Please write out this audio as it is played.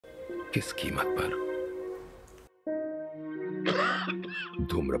किस कीमत पर?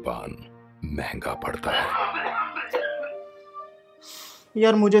 धूम्रपान महंगा पड़ता है।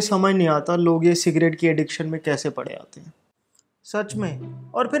 यार मुझे समझ नहीं आता लोग ये सिगरेट की एडिक्शन में कैसे पड़े आते हैं सच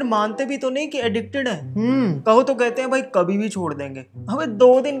में। और फिर मानते भी तो नहीं कि एडिक्टेड है। कहो तो कहते हैं भाई कभी भी छोड़ देंगे। हमें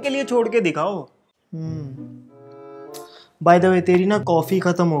 2 दिन के लिए छोड़ के दिखाओ। बाय द वे तेरी ना कॉफी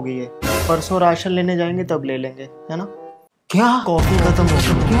खत्म हो गई है। परसों राशन लेने जाएंगे तब ले लेंगे, है ना? क्या कॉफी खत्म हो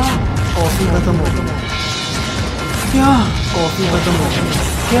गई? क्या कॉफी खत्म हो गई? क्या कॉफी खत्म हो गई?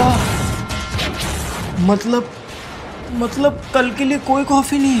 क्या मतलब कल के लिए कोई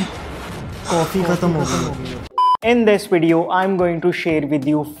कॉफी नहीं है? कॉफी खत्म हो गई। In this video, I'm going to share with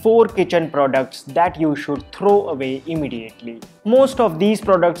you 4 kitchen products that you should throw away immediately. Most of these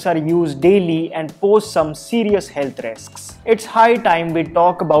products are used daily and pose some serious health risks. It's high time we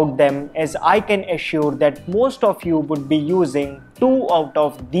talk about them, as I can assure that most of you would be using 2 out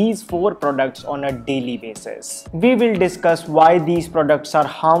of these 4 products on a daily basis. We will discuss why these products are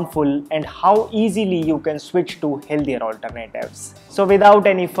harmful and how easily you can switch to healthier alternatives. So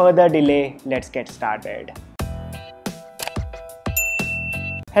without any further delay, let's get started.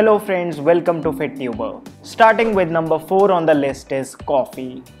 Hello friends, welcome to FitTuber. Starting with number 4 on the list is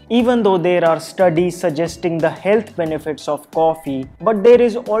coffee. Even though there are studies suggesting the health benefits of coffee, but there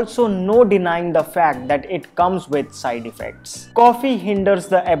is also no denying the fact that it comes with side effects. Coffee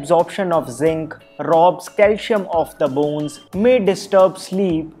hinders the absorption of zinc, robs calcium off the bones, may disturb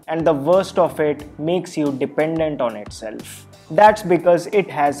sleep, and the worst of it, makes you dependent on itself. That's because it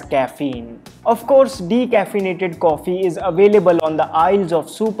has caffeine. Of course, decaffeinated coffee is available on the aisles of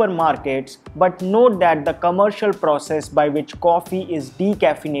supermarkets, but note that the commercial process by which coffee is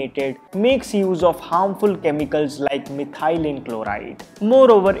decaffeinated makes use of harmful chemicals like methylene chloride.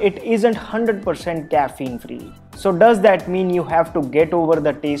 Moreover, it isn't 100% caffeine free. So does that mean you have to get over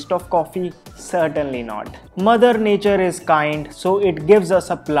the taste of coffee? Certainly not. Mother Nature is kind, so it gives us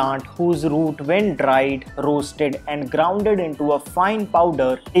a plant whose root, when dried, roasted and grounded into a fine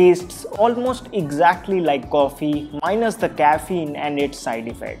powder, tastes almost exactly like coffee minus the caffeine and its side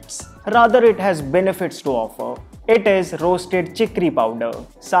effects. Rather, it has benefits to offer. It is roasted chicory powder.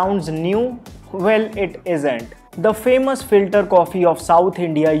 Sounds new? Well, it isn't. The famous filter coffee of South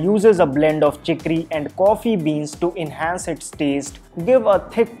India uses a blend of chicory and coffee beans to enhance its taste, give a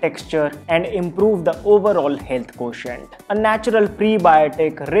thick texture, and improve the overall health quotient. A natural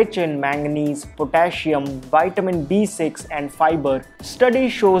prebiotic rich in manganese, potassium, vitamin B6, and fiber, study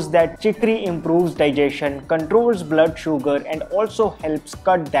shows that chicory improves digestion, controls blood sugar, and also helps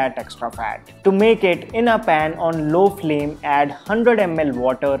cut that extra fat. To make it, in a pan on low flame, add 100 ml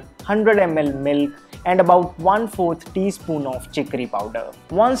water, 100 ml milk, and about 1/4 teaspoon of chicory powder.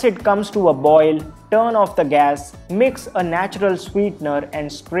 Once it comes to a boil, turn off the gas, mix a natural sweetener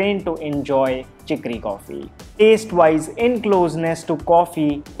and strain to enjoy chicory coffee. Taste-wise, in closeness to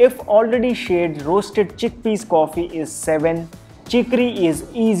coffee, if already shade roasted chickpeas coffee is 7, chicory is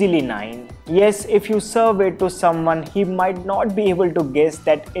easily 9. Yes, if you serve it to someone, he might not be able to guess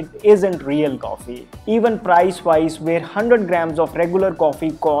that it isn't real coffee. Even price-wise, where 100 grams of regular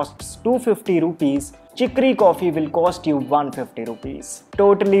coffee costs 250 rupees, chicory coffee will cost you 150 rupees.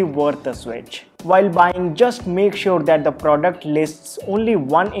 Totally worth the switch. While buying, just make sure that the product lists only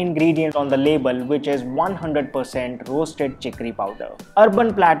one ingredient on the label, which is 100% roasted chicory powder. Urban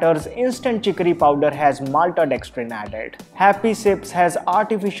Platter's instant chicory powder has maltodextrin added. Happy Sips has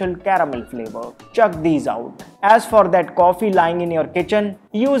artificial caramel flavor. Check these out. As for that coffee lying in your kitchen,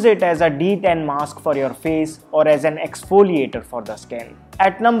 use it as a D10 mask for your face or as an exfoliator for the skin.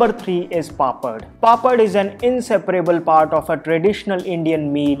 At number 3 is papad. Papad is an inseparable part of a traditional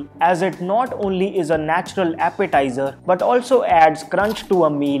Indian meal, as it not only is a natural appetizer but also adds crunch to a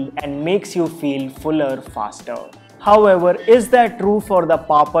meal and makes you feel fuller faster. However, is that true for the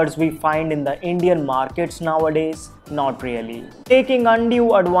papads we find in the Indian markets nowadays? Not really. Taking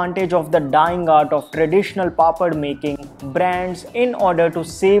undue advantage of the dying art of traditional papad making, brands, in order to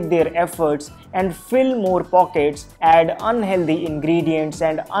save their efforts and fill more pockets, add unhealthy ingredients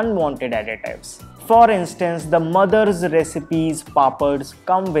and unwanted additives. For instance, the mother's recipes papads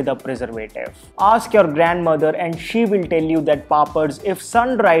come with a preservative. Ask your grandmother and she will tell you that papads, if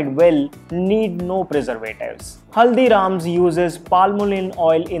sun-dried well, need no preservatives. Haldiram's uses palmolene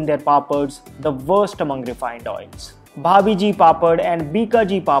oil in their papads, the worst among refined oils. Bhabiji papad and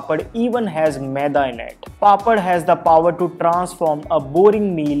Bikaji papad even has maida in it. Papad has the power to transform a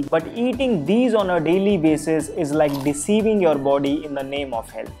boring meal, but eating these on a daily basis is like deceiving your body in the name of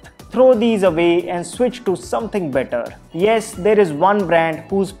health. Throw these away and switch to something better. Yes, there is one brand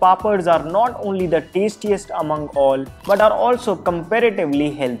whose papads are not only the tastiest among all, but are also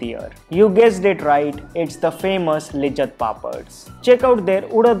comparatively healthier. You guessed it right, it's the famous Lijjat papads. Check out their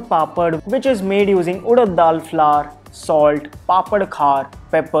Udad papad, which is made using Udad dal flour, salt, papad khar,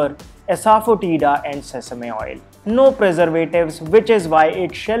 pepper, asafoetida and sesame oil. No preservatives, which is why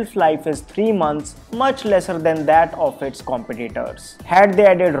its shelf life is 3 months, much lesser than that of its competitors. Had they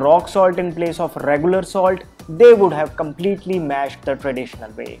added rock salt in place of regular salt, they would have completely mashed the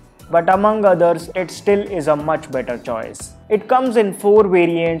traditional way. But among others, it still is a much better choice. It comes in 4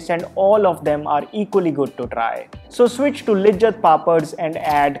 variants and all of them are equally good to try. So switch to Lijjat papads and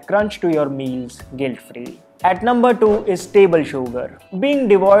add crunch to your meals guilt-free. At number 2 is table sugar. Being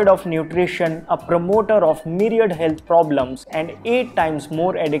devoid of nutrition, a promoter of myriad health problems and 8 times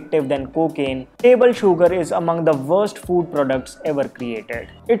more addictive than cocaine, table sugar is among the worst food products ever created.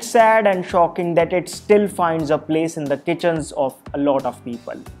 It's sad and shocking that it still finds a place in the kitchens of a lot of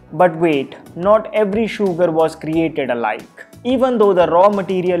people. But wait, not every sugar was created alike. Even though the raw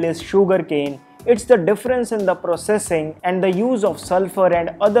material is sugarcane, it's the difference in the processing and the use of sulfur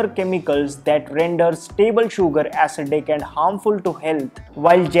and other chemicals that renders table sugar acidic and harmful to health,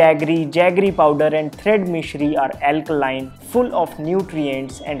 while jaggery powder and thread mishri are alkaline, full of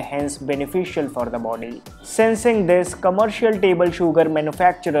nutrients and hence beneficial for the body. Sensing this, commercial table sugar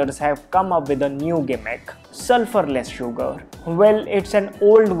manufacturers have come up with a new gimmick: sulfurless sugar. Well, it's an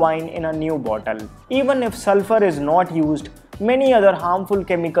old wine in a new bottle. Even if sulfur is not used, many other harmful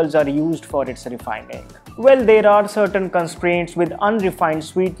chemicals are used for its refining. Well, there are certain constraints with unrefined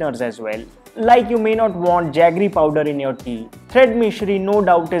sweeteners as well. Like you may not want jaggery powder in your tea. Thread mishri no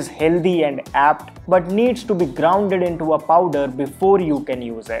doubt is healthy and apt, but needs to be grounded into a powder before you can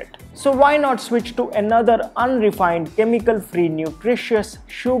use it. So why not switch to another unrefined, chemical-free, nutritious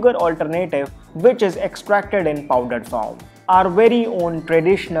sugar alternative which is extracted in powdered form? Our very own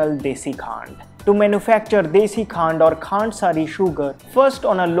traditional Desi Khand. To manufacture Desi Khand or Khand Sari sugar, first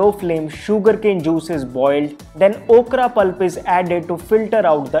on a low flame sugarcane juice is boiled, then okra pulp is added to filter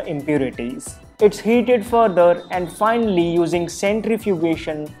out the impurities. It's heated further and finally using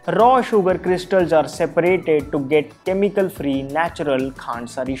centrifugation, raw sugar crystals are separated to get chemical-free natural Khand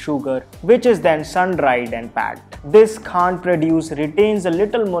Sari sugar, which is then sun-dried and packed. This Khand produce retains a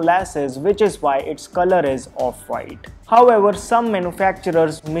little molasses, which is why its color is off-white. However, some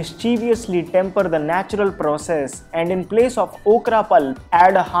manufacturers mischievously temper the natural process and in place of okra pulp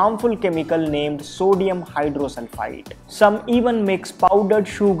add a harmful chemical named sodium hydrosulfide. Some even mix powdered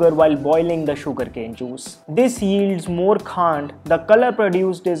sugar while boiling the sugarcane juice. This yields more khand. The color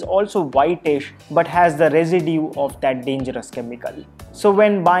produced is also whitish but has the residue of that dangerous chemical. So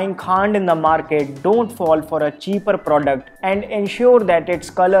when buying khand in the market, don't fall for a cheaper product and ensure that its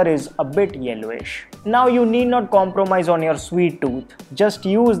color is a bit yellowish. Now you need not compromise on your sweet tooth. Just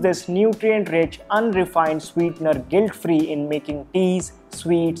use this nutrient-rich, unrefined sweetener guilt-free in making teas,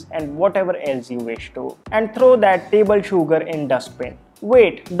 sweets and whatever else you wish to. And throw that table sugar in dustbin.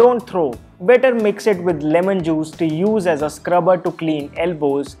 Wait, don't throw. Better mix it with lemon juice to use as a scrubber to clean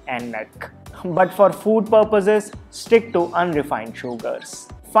elbows and neck. But for food purposes, stick to unrefined sugars.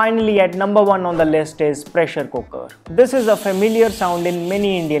 Finally, at number 1 on the list is pressure cooker. This is a familiar sound in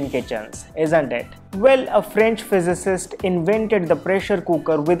many Indian kitchens, isn't it? Well, a French physicist invented the pressure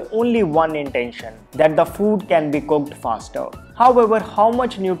cooker with only one intention, that the food can be cooked faster. However, how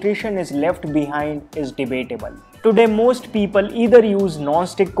much nutrition is left behind is debatable. Today, most people either use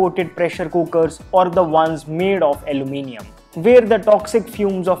non-stick coated pressure cookers or the ones made of aluminium, where the toxic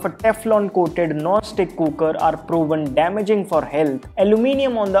fumes of a Teflon coated non-stick cooker are proven damaging for health.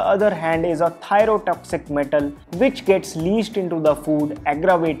 Aluminium on the other hand is a thyrotoxic metal which gets leached into the food,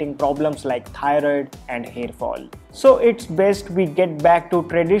 aggravating problems like thyroid and hair fall. So it's best we get back to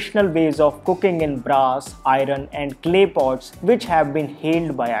traditional ways of cooking in brass, iron and clay pots which have been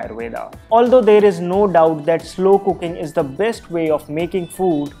hailed by Ayurveda. Although there is no doubt that slow cooking is the best way of making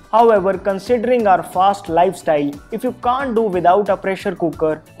food, however, considering our fast lifestyle, if you can't do without a pressure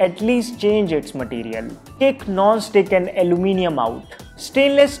cooker, at least change its material. Kick non-stick and aluminium out.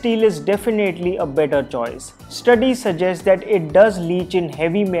 Stainless steel is definitely a better choice. Studies suggest that it does leach in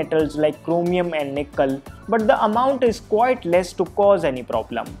heavy metals like chromium and nickel, but the amount is quite less to cause any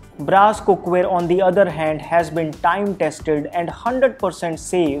problem. Brass cookware on the other hand has been time tested and 100%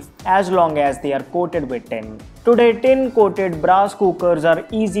 safe as long as they are coated with tin. Today, tin coated brass cookers are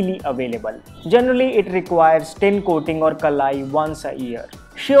easily available. Generally, it requires tin coating or kalai once a year.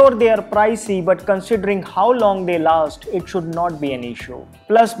 Sure, they are pricey, but considering how long they last, it should not be an issue.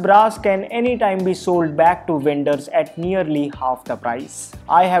 Plus, brass can anytime be sold back to vendors at nearly half the price.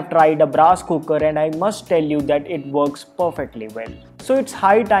 I have tried a brass cooker and I must tell you that it works perfectly well. So it's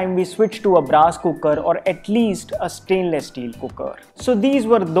high time we switch to a brass cooker or at least a stainless steel cooker. So these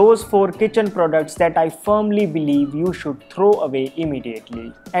were those 4 kitchen products that I firmly believe you should throw away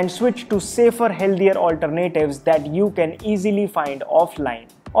immediately and switch to safer, healthier alternatives that you can easily find offline.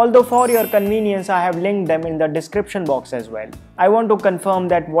 Although for your convenience I have linked them in the description box as well. I want to confirm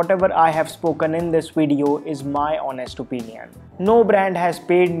that whatever I have spoken in this video is my honest opinion. No brand has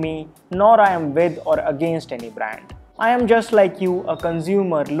paid me, nor I am with or against any brand. I am just like you, a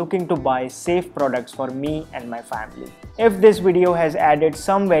consumer looking to buy safe products for me and my family. If this video has added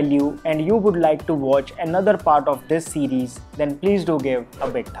some value and you would like to watch another part of this series, then please do give a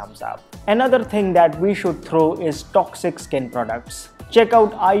big thumbs up. Another thing that we should throw is toxic skin products. Check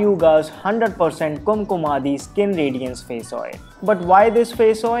out Ayuga's 100% Kumkumadi Skin Radiance Face Oil. But why this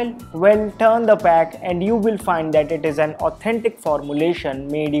face oil? Well, turn the pack and you will find that it is an authentic formulation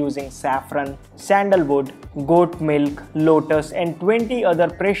made using saffron, sandalwood, goat milk, lotus and 20 other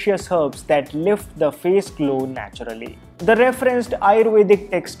precious herbs that lift the face glow naturally. The referenced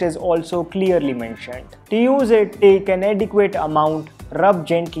Ayurvedic text is also clearly mentioned. To use it, take an adequate amount, rub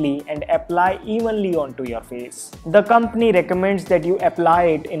gently and apply evenly onto your face. The company recommends that you apply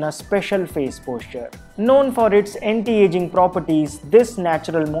it in a special face posture. Known for its anti-aging properties, this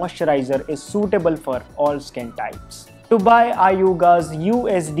natural moisturizer is suitable for all skin types. To buy Ayuga's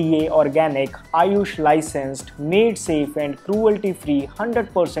USDA organic, Ayush licensed, made safe and cruelty-free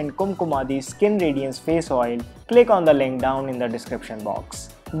 100% Kumkumadi Skin Radiance Face Oil, click on the link down in the description box.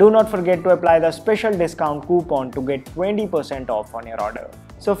 Do not forget to apply the special discount coupon to get 20% off on your order.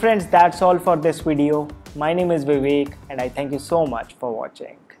 So friends, that's all for this video. My name is Vivek and I thank you so much for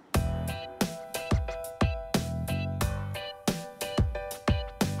watching.